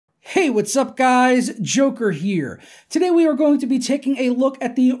Hey, what's up guys? Joker here. Today we are going to be taking a look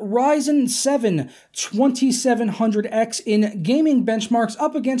at the Ryzen 7 2700X in gaming benchmarks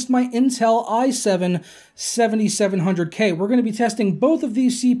up against my Intel i7 7700K. We're going to be testing both of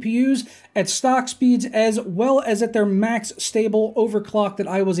these CPUs at stock speeds as well as at their max stable overclock that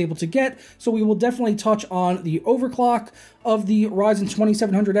I was able to get. So we will definitely touch on the overclock of the Ryzen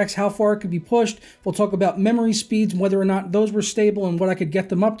 2700X, how far it could be pushed. We'll talk about memory speeds, whether or not those were stable and what I could get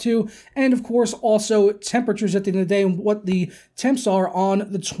them up to. And of course, also temperatures at the end of the day and what the temps are on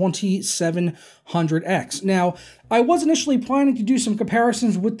the 2700X. Now, I was initially planning to do some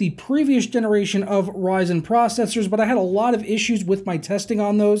comparisons with the previous generation of Ryzen processors, but I had a lot of issues with my testing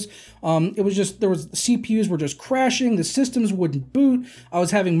on those. CPUs were just crashing, the systems wouldn't boot, I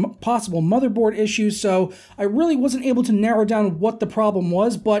was having possible motherboard issues, so I really wasn't able to narrow down what the problem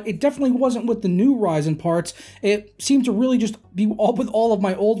was, but it definitely wasn't with the new Ryzen parts. It seemed to really just be with all of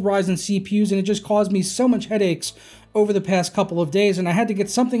my old Ryzen CPUs, and it just caused me so much headaches over the past couple of days, and I had to get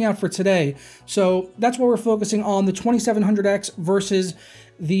something out for today. So that's why we're focusing on the 2700X versus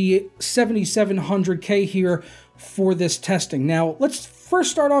the 7700K here for this testing. Now, let's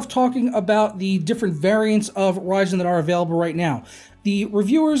first start off talking about the different variants of Ryzen that are available right now. The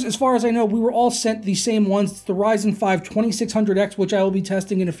reviewers, as far as I know, we were all sent the same ones. It's the Ryzen 5 2600X, which I will be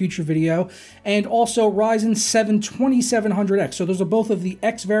testing in a future video, and also Ryzen 7 2700X. So those are both of the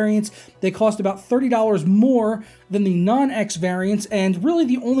X variants. They cost about $30 more than the non-X variants, and really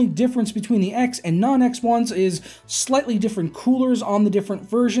the only difference between the X and non-X ones is slightly different coolers on the different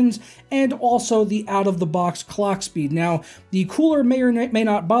versions, and also the out-of-the-box clock speed. Now, the cooler may or may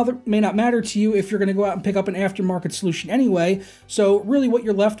not matter to you if you're going to go out and pick up an aftermarket solution anyway. So really what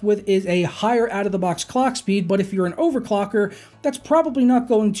you're left with is a higher out-of-the-box clock speed, but if you're an overclocker, that's probably not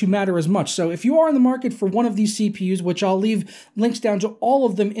going to matter as much. So if you are in the market for one of these CPUs, which I'll leave links down to all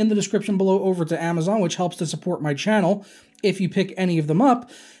of them in the description below over to Amazon, which helps to support my channel if you pick any of them up,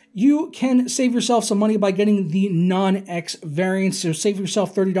 you can save yourself some money by getting the non-X variants. So save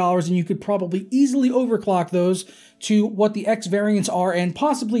yourself $30 and you could probably easily overclock those to what the X variants are and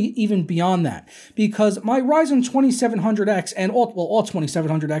possibly even beyond that. Because my Ryzen 2700X and all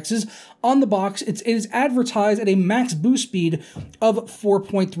 2700Xs on the box, it is advertised at a max boost speed of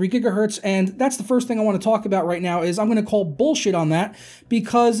 4.3 gigahertz, and that's the first thing I want to talk about right now is I'm going to call bullshit on that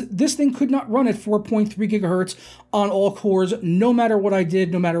because this thing could not run at 4.3 gigahertz on all cores no matter what I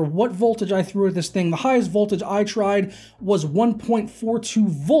did, no matter what voltage I threw at this thing. The highest voltage I tried was 1.42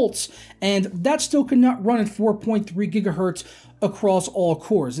 volts, and that still could not run at 4.3 gigahertz across all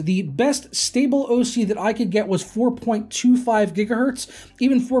cores. The best stable OC that I could get was 4.25 gigahertz.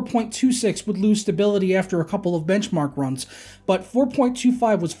 Even 4.26 would lose stability after a couple of benchmark runs, but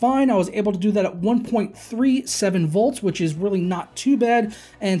 4.25 was fine. I was able to do that at 1.37 volts, which is really not too bad,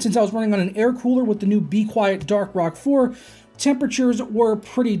 and since I was running on an air cooler with the new Be Quiet Dark Rock 4, temperatures were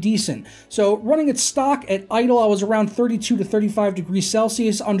pretty decent. So running at stock at idle, I was around 32 to 35 degrees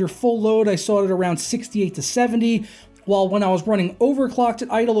Celsius. Under full load, I saw it around 68 to 70. While when I was running overclocked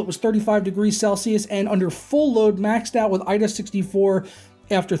at idle, it was 35 degrees Celsius, and under full load, maxed out with IDA 64,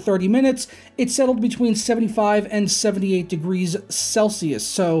 after 30 minutes, it settled between 75 and 78 degrees Celsius.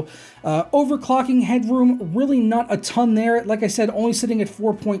 So overclocking headroom, really not a ton there. Like I said, only sitting at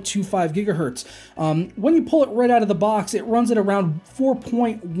 4.25 gigahertz. When you pull it right out of the box, it runs at around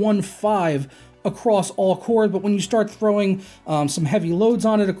 4.15 across all cores, but when you start throwing some heavy loads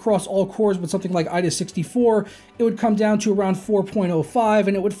on it across all cores with something like IDA 64, it would come down to around 4.05,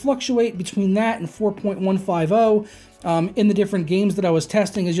 and it would fluctuate between that and 4.150 in the different games that I was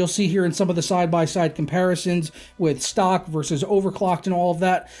testing, as you'll see here in some of the side-by-side comparisons with stock versus overclocked and all of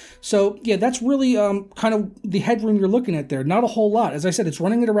that. So yeah, that's really kind of the headroom you're looking at there. Not a whole lot. As I said, it's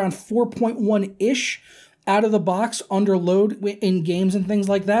running at around 4.1-ish out of the box under load in games and things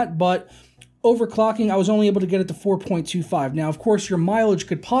like that, but overclocking, I was only able to get it to 4.25. Now, of course, your mileage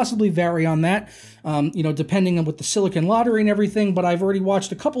could possibly vary on that, depending on with the silicon lottery and everything, but I've already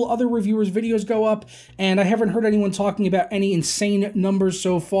watched a couple other reviewers' videos go up, and I haven't heard anyone talking about any insane numbers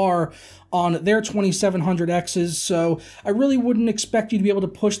so far on their 2700Xs, so I really wouldn't expect you to be able to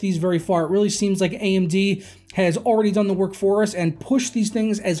push these very far. It really seems like AMD has already done the work for us and pushed these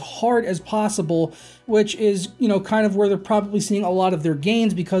things as hard as possible, which is, kind of where they're probably seeing a lot of their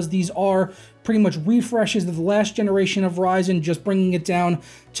gains, because these are pretty much refreshes of the last generation of Ryzen, just bringing it down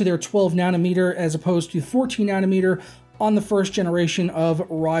to their 12 nanometer as opposed to 14 nanometer on the first generation of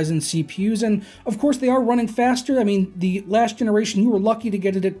Ryzen CPUs. And of course, they are running faster. I mean, the last generation, you were lucky to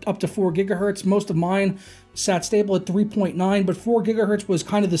get it at up to 4 gigahertz. Most of mine sat stable at 3.9, but 4 gigahertz was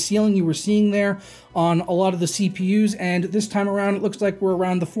kind of the ceiling you were seeing there on a lot of the CPUs, and this time around it looks like we're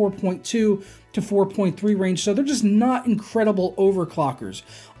around the 4.2 to 4.3 range, so they're just not incredible overclockers.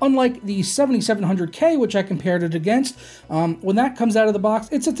 Unlike the 7700K, which I compared it against, when that comes out of the box,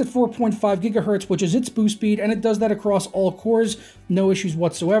 it sits at 4.5 gigahertz, which is its boost speed, and it does that across all cores, no issues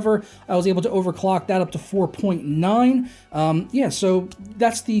whatsoever. I was able to overclock that up to 4.9. Yeah, so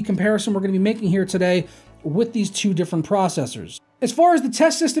that's the comparison we're going to be making here today with these two different processors. As far as the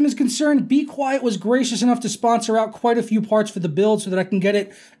test system is concerned, Be Quiet was gracious enough to sponsor out quite a few parts for the build so that I can get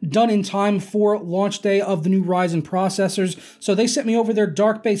it done in time for launch day of the new Ryzen processors. So they sent me over their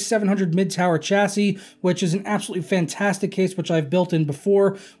Dark Base 700 mid-tower chassis, which is an absolutely fantastic case, which I've built in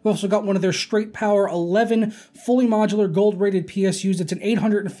before. We also got one of their Straight Power 11 fully modular gold-rated PSUs. It's an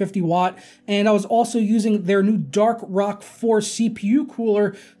 850 watt, and I was also using their new Dark Rock 4 CPU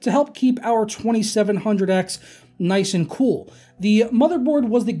cooler to help keep our 2700X nice and cool. The motherboard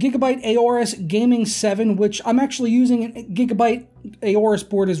was the Gigabyte Aorus Gaming 7, which I'm actually using a Gigabyte Aorus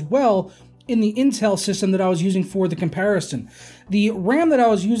board as well in the Intel system that I was using for the comparison. The RAM that I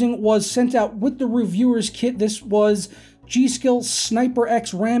was using was sent out with the reviewer's kit. This was G-Skill Sniper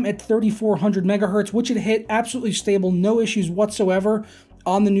X RAM at 3400 megahertz, which it hit absolutely stable, no issues whatsoever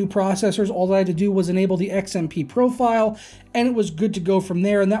on the new processors. All I had to do was enable the XMP profile, and it was good to go from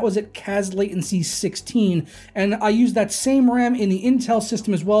there, and that was at CAS latency 16. And I used that same RAM in the Intel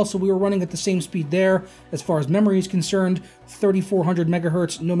system as well, so we were running at the same speed there as far as memory is concerned, 3400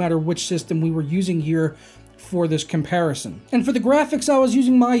 megahertz, no matter which system we were using here for this comparison. And for the graphics, I was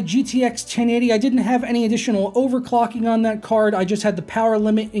using my GTX 1080. I didn't have any additional overclocking on that card. I just had the power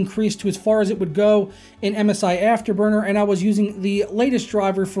limit increased to as far as it would go in MSI Afterburner, and I was using the latest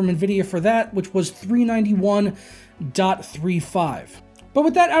driver from NVIDIA for that, which was 391.35. But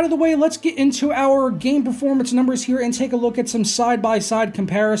with that out of the way, let's get into our game performance numbers here and take a look at some side-by-side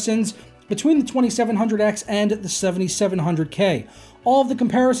comparisons between the 2700X and the 7700K. All of the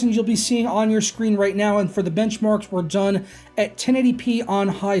comparisons you'll be seeing on your screen right now, and for the benchmarks were done at 1080p on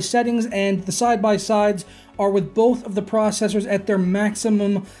high settings, and the side-by-sides are with both of the processors at their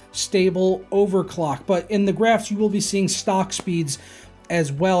maximum stable overclock. But in the graphs, you will be seeing stock speeds as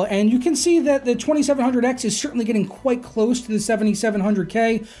well. And you can see that the 2700X is certainly getting quite close to the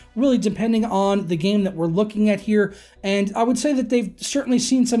 7700K, really depending on the game that we're looking at here. And I would say that they've certainly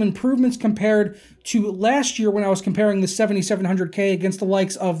seen some improvements compared to last year when I was comparing the 7700K against the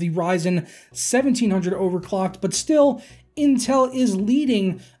likes of the Ryzen 1700 overclocked, but still Intel is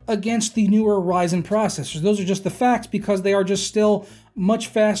leading against the newer Ryzen processors. Those are just the facts, because they are just still much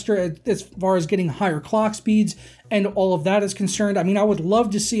faster as far as getting higher clock speeds and all of that is concerned. I mean, I would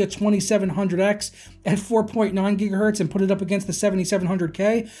love to see a 2700X at 4.9 gigahertz and put it up against the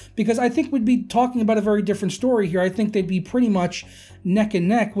 7700K, because I think we'd be talking about a very different story here. I think they'd be pretty much neck and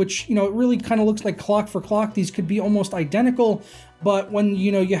neck, which, you know, it really kind of looks like clock for clock. These could be almost identical, but when,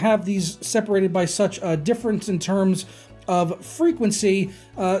 you know, you have these separated by such a difference in terms of frequency,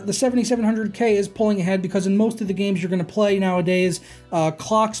 the 7700K is pulling ahead, because in most of the games you're going to play nowadays,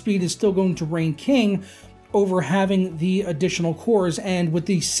 clock speed is still going to reign king over having the additional cores. And with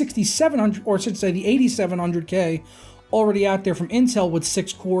the 6700, or I should say the 8700K already out there from Intel with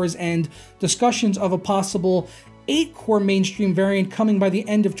 6 cores, and discussions of a possible 8-core mainstream variant coming by the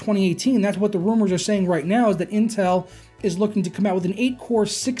end of 2018. That's what the rumors are saying right now, is that Intel is looking to come out with an 8-core,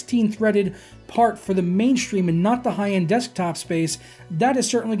 16-threaded part for the mainstream and not the high-end desktop space. That is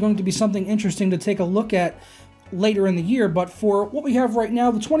certainly going to be something interesting to take a look at later in the year. But for what we have right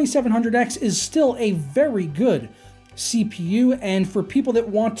now, the 2700X is still a very good CPU, and for people that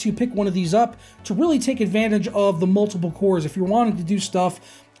want to pick one of these up to really take advantage of the multiple cores, if you're wanting to do stuff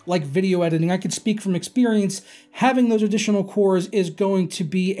like video editing, I could speak from experience, having those additional cores is going to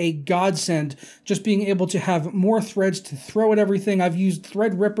be a godsend. Just being able to have more threads to throw at everything. I've used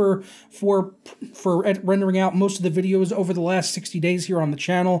Threadripper for rendering out most of the videos over the last 60 days here on the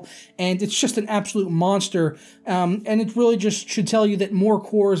channel, and it's just an absolute monster. And it really just should tell you that more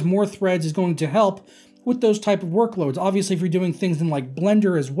cores, more threads is going to help with those type of workloads. Obviously, if you're doing things in like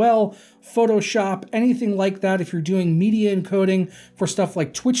Blender as well, Photoshop, anything like that, if you're doing media encoding for stuff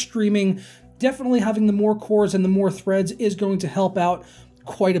like Twitch streaming, definitely having the more cores and the more threads is going to help out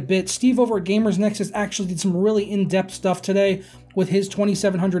quite a bit. Steve over at Gamers Nexus actually did some really in-depth stuff today with his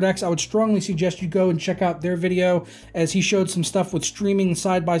 2700X. I would strongly suggest you go and check out their video, as he showed some stuff with streaming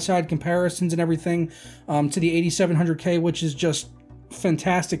side-by-side comparisons and everything to the 8700K, which is just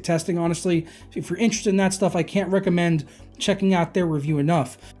fantastic testing. Honestly, if you're interested in that stuff, I can't recommend checking out their review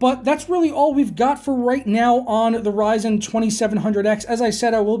enough. But that's really all we've got for right now on the Ryzen 2700X. As I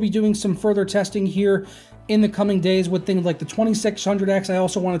said, I will be doing some further testing here in the coming days with things like the 2600X. I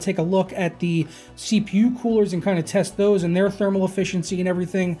also want to take a look at the CPU coolers and kind of test those and their thermal efficiency and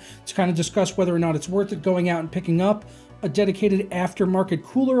everything to kind of discuss whether or not it's worth it going out and picking up a dedicated aftermarket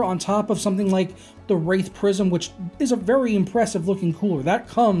cooler on top of something like the Wraith Prism, which is a very impressive looking cooler. That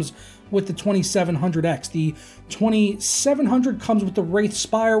comes with the 2700X. The 2700 comes with the Wraith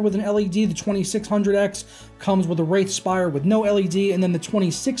Spire with an LED. The 2600X comes with a Wraith Spire with no LED. And then the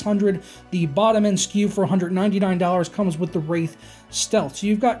 2600, the bottom end SKU for $199, comes with the Wraith Stealth. So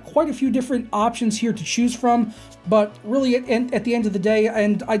you've got quite a few different options here to choose from. But really, at the end of the day,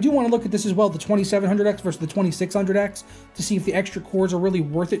 and I do want to look at this as well, the 2700X versus the 2600X, to see if the extra cores are really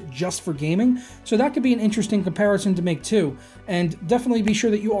worth it just for gaming. So that could be an interesting comparison to make too. And definitely be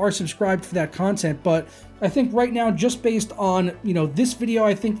sure that you are subscribed for that content. But I think right now, just based on, you know, this video,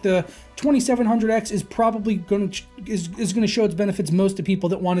 I think the 2700X is probably going to show its benefits most to people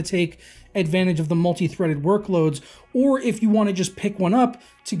that want to take advantage of the multi-threaded workloads, or if you want to just pick one up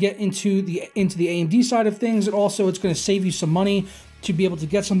to get into the AMD side of things. And also, it's going to save you some money to be able to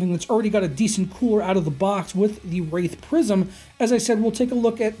get something that's already got a decent cooler out of the box with the Wraith Prism. As I said, we'll take a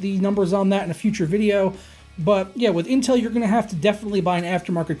look at the numbers on that in a future video. But yeah, with Intel, you're going to have to definitely buy an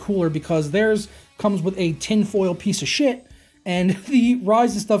aftermarket cooler because theirs comes with a tinfoil piece of shit, and the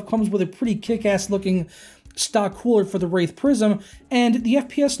Ryzen stuff comes with a pretty kick-ass looking stock cooler for the Wraith Prism. And the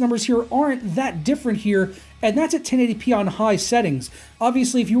FPS numbers here aren't that different here, and that's at 1080p on high settings.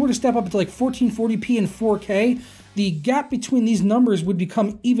 Obviously, if you were to step up to like 1440p and 4K, the gap between these numbers would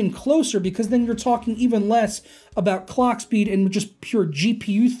become even closer, because then you're talking even less about clock speed and just pure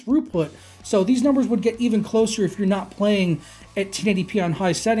GPU throughput. So these numbers would get even closer if you're not playing at 1080p on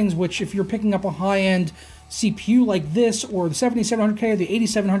high settings, which if you're picking up a high-end CPU like this, or the 7700K or the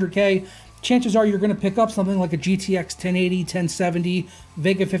 8700K, chances are you're going to pick up something like a GTX 1080, 1070,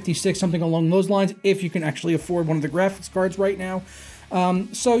 Vega 56, something along those lines, if you can actually afford one of the graphics cards right now.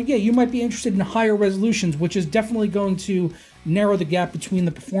 So yeah, you might be interested in higher resolutions, which is definitely going to narrow the gap between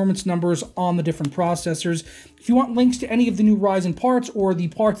the performance numbers on the different processors. If you want links to any of the new Ryzen parts, or the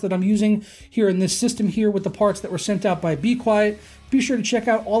parts that I'm using here in this system here with the parts that were sent out by Be Quiet, be sure to check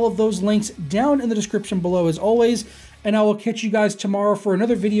out all of those links down in the description below as always. And I will catch you guys tomorrow for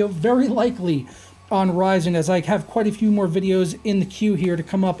another video, very likely on Ryzen, as I have quite a few more videos in the queue here to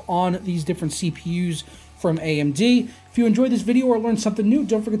come up on these different CPUs from AMD. If you enjoyed this video or learned something new,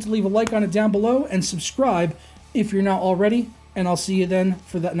 don't forget to leave a like on it down below and subscribe if you're not already, and I'll see you then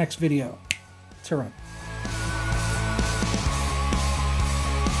for that next video. Ta-ra.